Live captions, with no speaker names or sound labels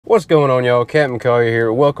What's going on, y'all? Capt.Collier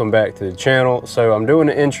here. Welcome back to the channel. So I'm doing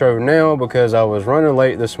the intro now because I was running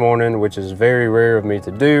late this morning, which is very rare of me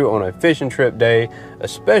to do on a fishing trip day,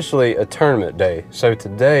 especially a tournament day. So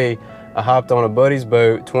today I hopped on a buddy's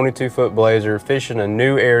boat, 22-foot blazer, fishing a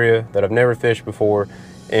new area that I've never fished before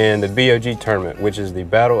in the B.O.G tournament, which is the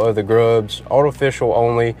Battle of the Grubs, artificial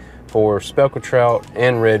only for speckled trout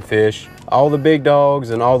and redfish. All the big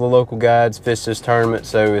dogs and all the local guides fish this tournament,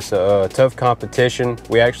 so it's a tough competition.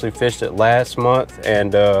 We actually fished it last month,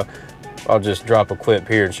 and I'll just drop a clip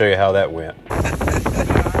here and show you how that went.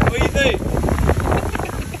 What do you think?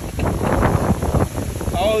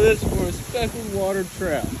 All this for a speckled water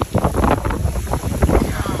trout.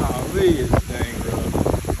 Golly, this thing, bro.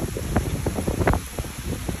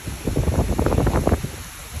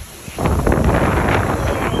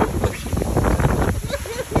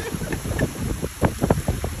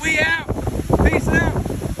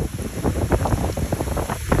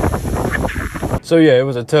 So yeah, it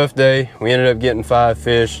was a tough day. We ended up getting 5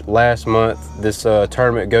 fish last month. This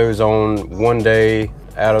tournament goes on one day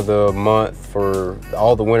out of the month for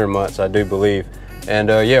all the winter months, I do believe. And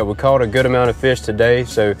yeah, we caught a good amount of fish today,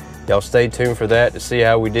 so y'all stay tuned for that to see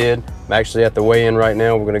how we did. I'm actually at the weigh-in right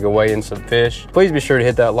now. We're gonna go weigh in some fish. Please be sure to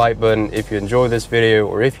hit that like button if you enjoyed this video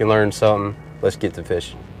or if you learned something. Let's get to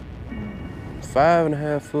fishing.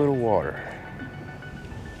 5.5 foot of water.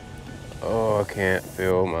 Oh, I can't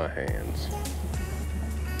feel my hands.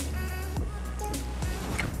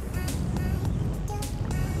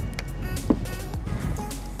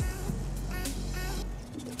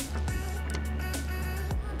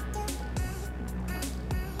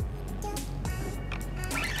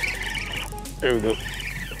 There we go.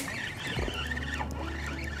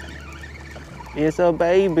 It's a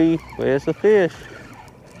baby. Well, it's a fish.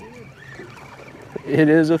 It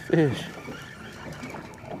is a fish.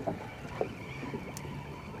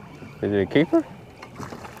 Is it a keeper?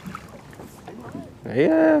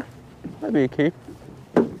 Yeah, might be a keeper.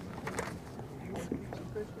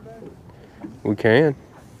 We can.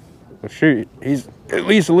 Well, shoot, he's at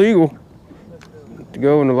least legal to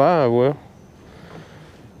go in the live well.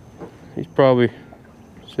 He's probably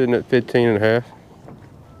sitting at 15.5.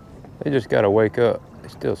 They just gotta wake up. They're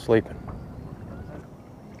still sleeping.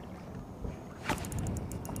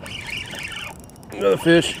 Another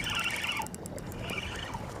fish.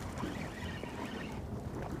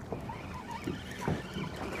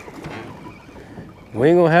 We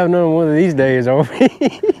ain't gonna have none one of these days, are we?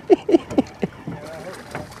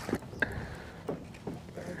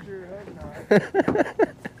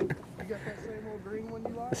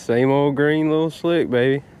 The same old green little slick,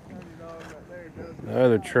 baby.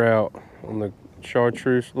 Another trout on the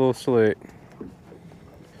Chartreuse little slick.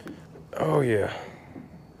 Oh yeah.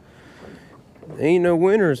 They ain't no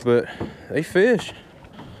winners, but they fish.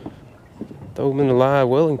 Throw them in the live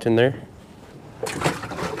Wellington there.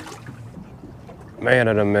 Man,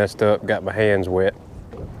 I done messed up, got my hands wet.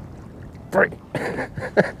 Freak.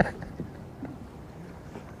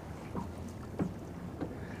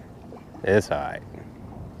 It's all right.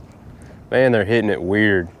 Man, they're hitting it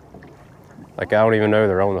weird. Like I don't even know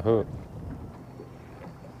they're on the hook.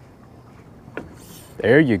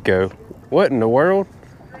 There you go. What in the world?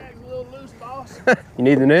 Drag's a little loose, boss. You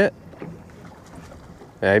need the net?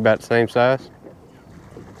 Yeah, about the same size.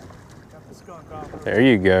 Got the skunk off. There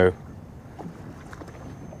you go.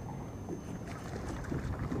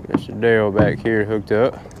 Mr. Daryl back here hooked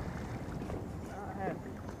up. Not happy.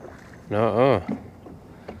 Nuh-uh.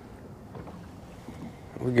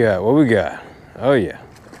 What we got? Oh yeah.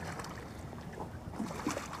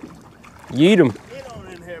 Yeet 'em. Get on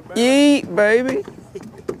in here, bro. Yeet, baby.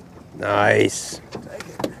 Nice.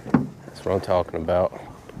 That's what I'm talking about.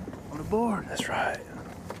 On the board. That's right.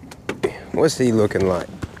 What's he looking like?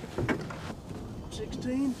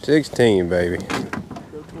 16. 16, baby.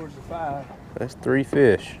 Go towards the 5. That's 3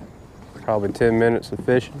 fish. Probably 10 minutes of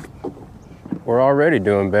fishing. We're already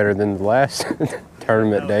doing better than the last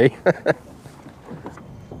tournament day.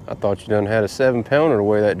 I thought you done had a 7-pounder the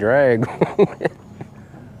way that drag went.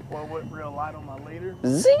 Well, I went real light on my leader.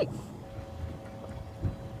 Zeke.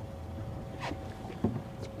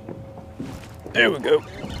 There we go.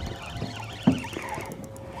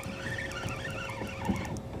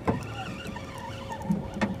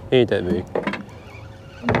 He ain't that big.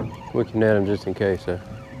 We can net him just in case, though.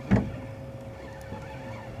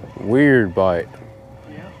 Weird bite.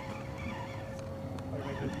 Yeah.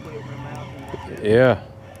 Yeah.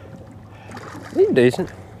 He's decent.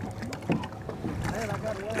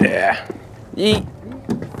 Yeah. Yeet.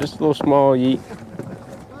 Just a little small yeet.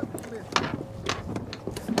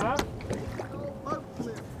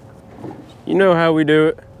 You know how we do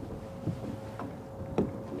it.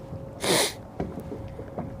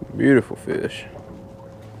 Beautiful fish.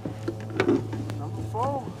 Number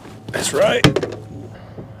 4. That's right.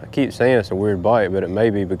 I keep saying it's a weird bite, but it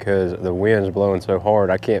may be because the wind's blowing so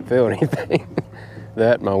hard I can't feel anything.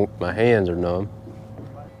 That my hands are numb.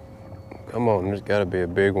 Come on, there's got to be a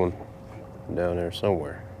big one down there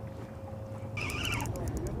somewhere.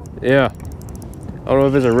 Yeah. I don't know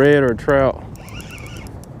if it's a red or a trout.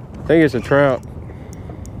 I think it's a trout.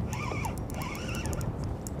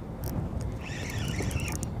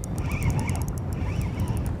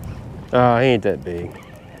 Oh, he ain't that big.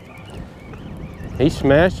 He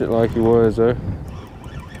smashed it like he was though.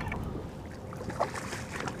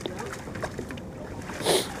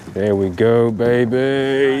 There we go,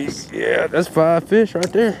 baby. Yeah, that's 5 fish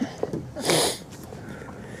right there.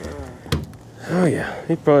 Oh yeah,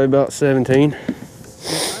 he's probably about 17.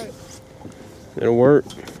 It'll work.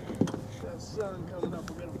 That sun coming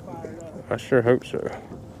up, we're gonna fire it up. I sure hope so.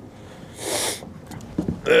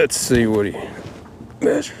 Let's see what he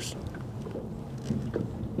measures.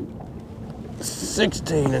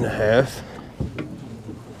 16 and a half.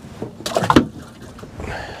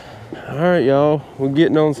 All right, y'all, we're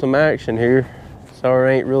getting on some action here.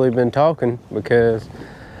 Sorry I ain't really been talking because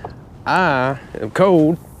I am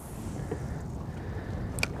cold.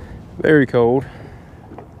 Very cold.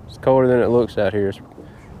 It's colder than it looks out here.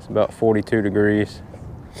 It's about 42 degrees.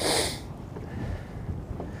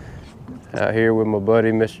 Out here with my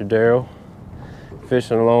buddy, Mr. Darryl,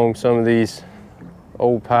 fishing along some of these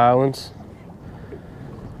old pilings.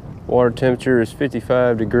 Water temperature is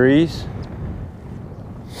 55 degrees.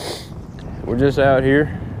 We're just out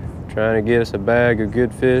here trying to get us a bag of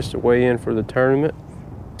good fish to weigh in for the tournament.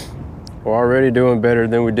 We're already doing better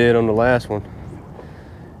than we did on the last one.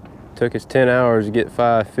 Took us 10 hours to get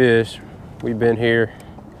 5 fish. We've been here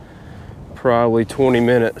probably 20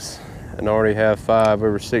 minutes and already have 5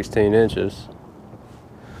 over 16 inches.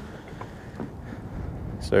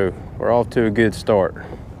 So we're off to a good start,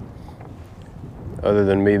 other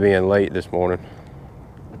than me being late this morning.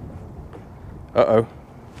 Uh-oh.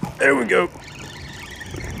 There we go.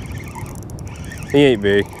 He ain't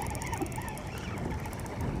big.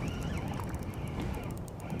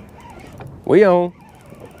 We on.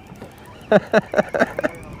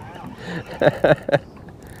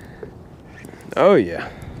 Oh yeah.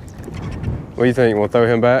 What do you think? We'll throw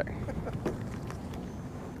him back?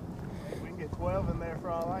 We can get 12 in there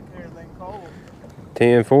for all I care, everything cold.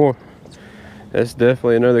 10-4. That's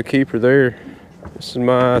definitely another keeper there. This is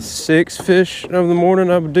my 6th fish of the morning,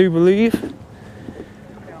 I do believe. Don't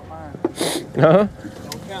count mine. Huh?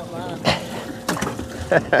 Don't count mine.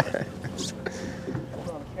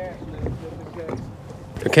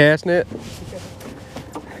 A cast net?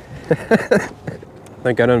 I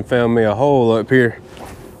think I done found me a hole up here.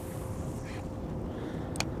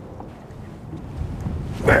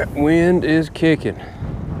 That wind is kicking.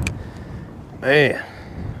 Man,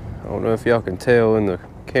 I don't know if y'all can tell in the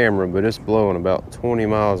camera, but it's blowing about 20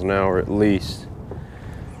 miles an hour at least.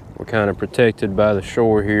 We're kind of protected by the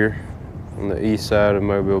shore here on the east side of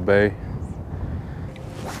Mobile Bay.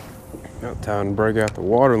 About time to break out the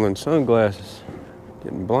Waterland sunglasses.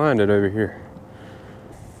 Getting blinded over here.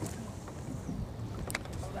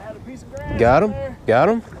 Got him? Got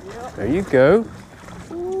him? Yep. There you go.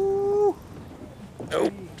 Ooh. Oh,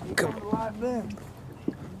 come on.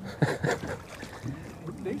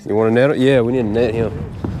 You want to net it? Yeah, we need to net him.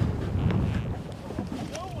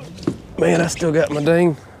 Man, I still got my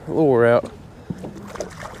dang lure out.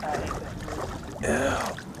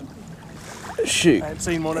 Yeah. Shoot. I hadn't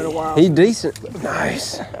seen one in a while. He's decent.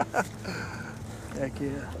 Nice. Heck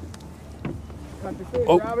yeah. Country fish,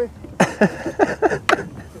 Oh. Robbie.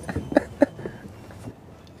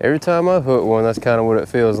 Every time I hook one, that's kind of what it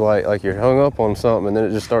feels like you're hung up on something and then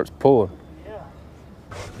it just starts pulling. Yeah.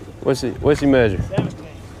 What's he measure? 17.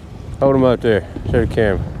 Hold him up there. Show the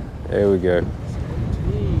camera. There we go.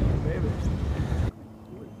 17, baby.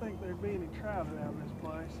 You wouldn't think there'd be any trout around this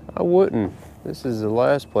place. I wouldn't. This is the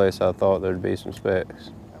last place I thought there'd be some specks.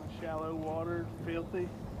 Kind of shallow water, filthy,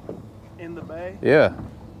 in the bay. Yeah,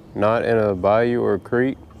 not in a bayou or a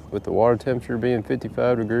creek with the water temperature being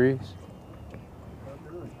 55 degrees.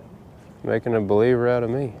 Making a believer out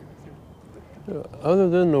of me. Other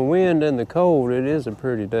than the wind and the cold, it is a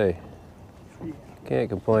pretty day. Can't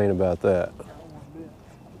complain about that.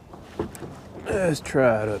 Let's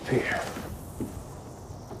try it up here.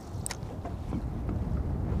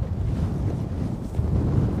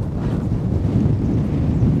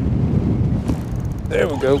 There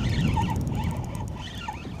we go.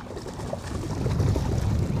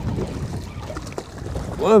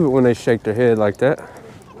 Love it when they shake their head like that.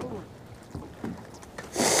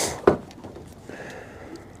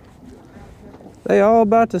 They all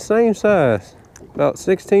about the same size, about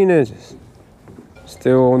 16 inches.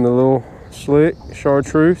 Still on the little slick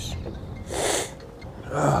Chartreuse.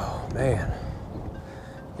 Oh man,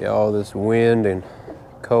 yeah, all this wind and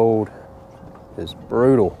cold is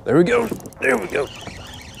brutal. There we go, there we go.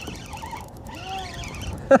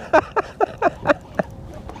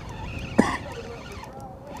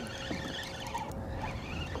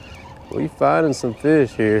 We finding some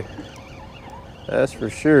fish here, that's for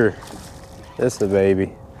sure. That's a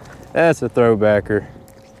baby. That's a throwbacker.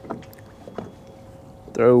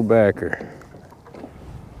 Throwbacker.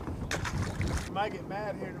 You might get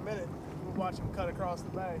mad here in a minute. We'll watch him cut across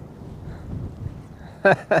the bay.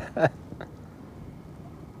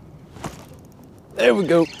 There we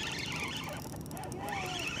go.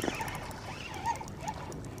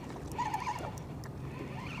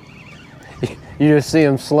 You just see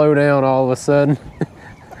him slow down all of a sudden.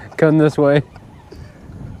 Come this way.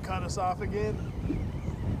 Cut us off again.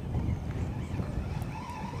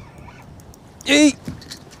 Eat.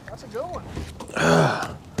 That's a good one.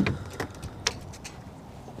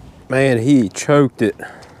 Man, he choked it.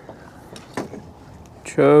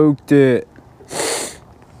 Choked it.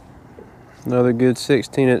 Another good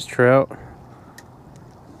 16-inch trout.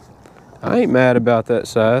 I ain't mad about that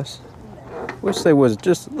size. Wish they was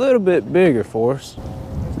just a little bit bigger for us.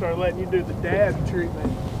 I start letting you do the dad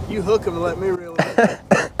treatment. You hook him and let me reel it.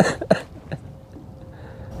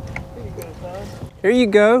 Here you go, son. Here you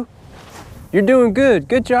go. You're doing good.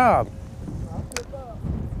 Good job.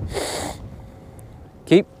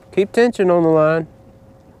 Keep tension on the line.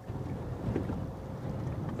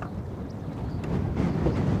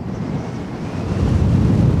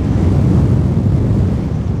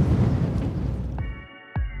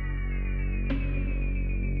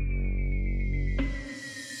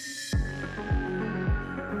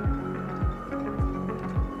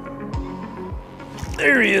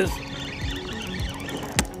 There he is.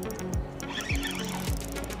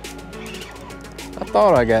 I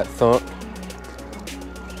thought I got thumped.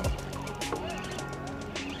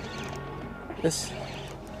 He's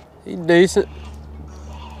decent.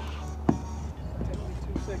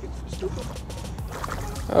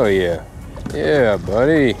 Oh yeah. Yeah,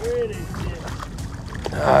 buddy.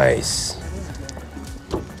 Nice.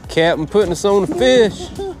 Captain putting us on the fish.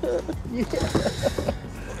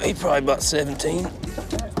 He's probably about 17.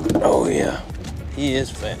 Oh yeah, he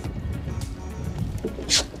is fat.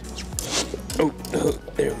 Oh, the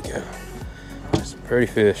hook, there we go. That's a pretty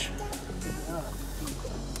fish.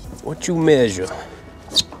 What you measure?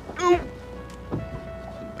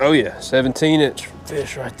 Oh yeah, 17-inch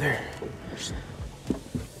fish right there.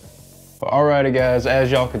 Alrighty guys,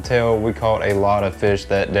 as y'all can tell, we caught a lot of fish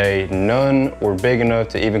that day. None were big enough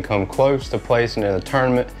to even come close to placing in the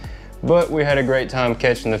tournament, but we had a great time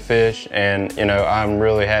catching the fish, and you know, I'm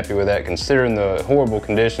really happy with that considering the horrible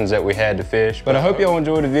conditions that we had to fish. But I hope y'all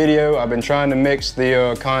enjoyed the video. I've been trying to mix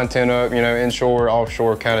the content up, you know, inshore,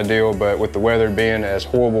 offshore kind of deal, but with the weather being as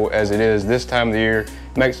horrible as it is this time of the year,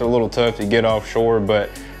 it makes it a little tough to get offshore. But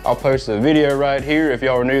I'll post a video right here if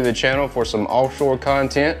y'all are new to the channel for some offshore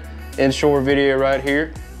content. Inshore video right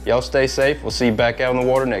here. Y'all stay safe. We'll see you back out in the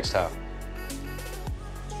water next time.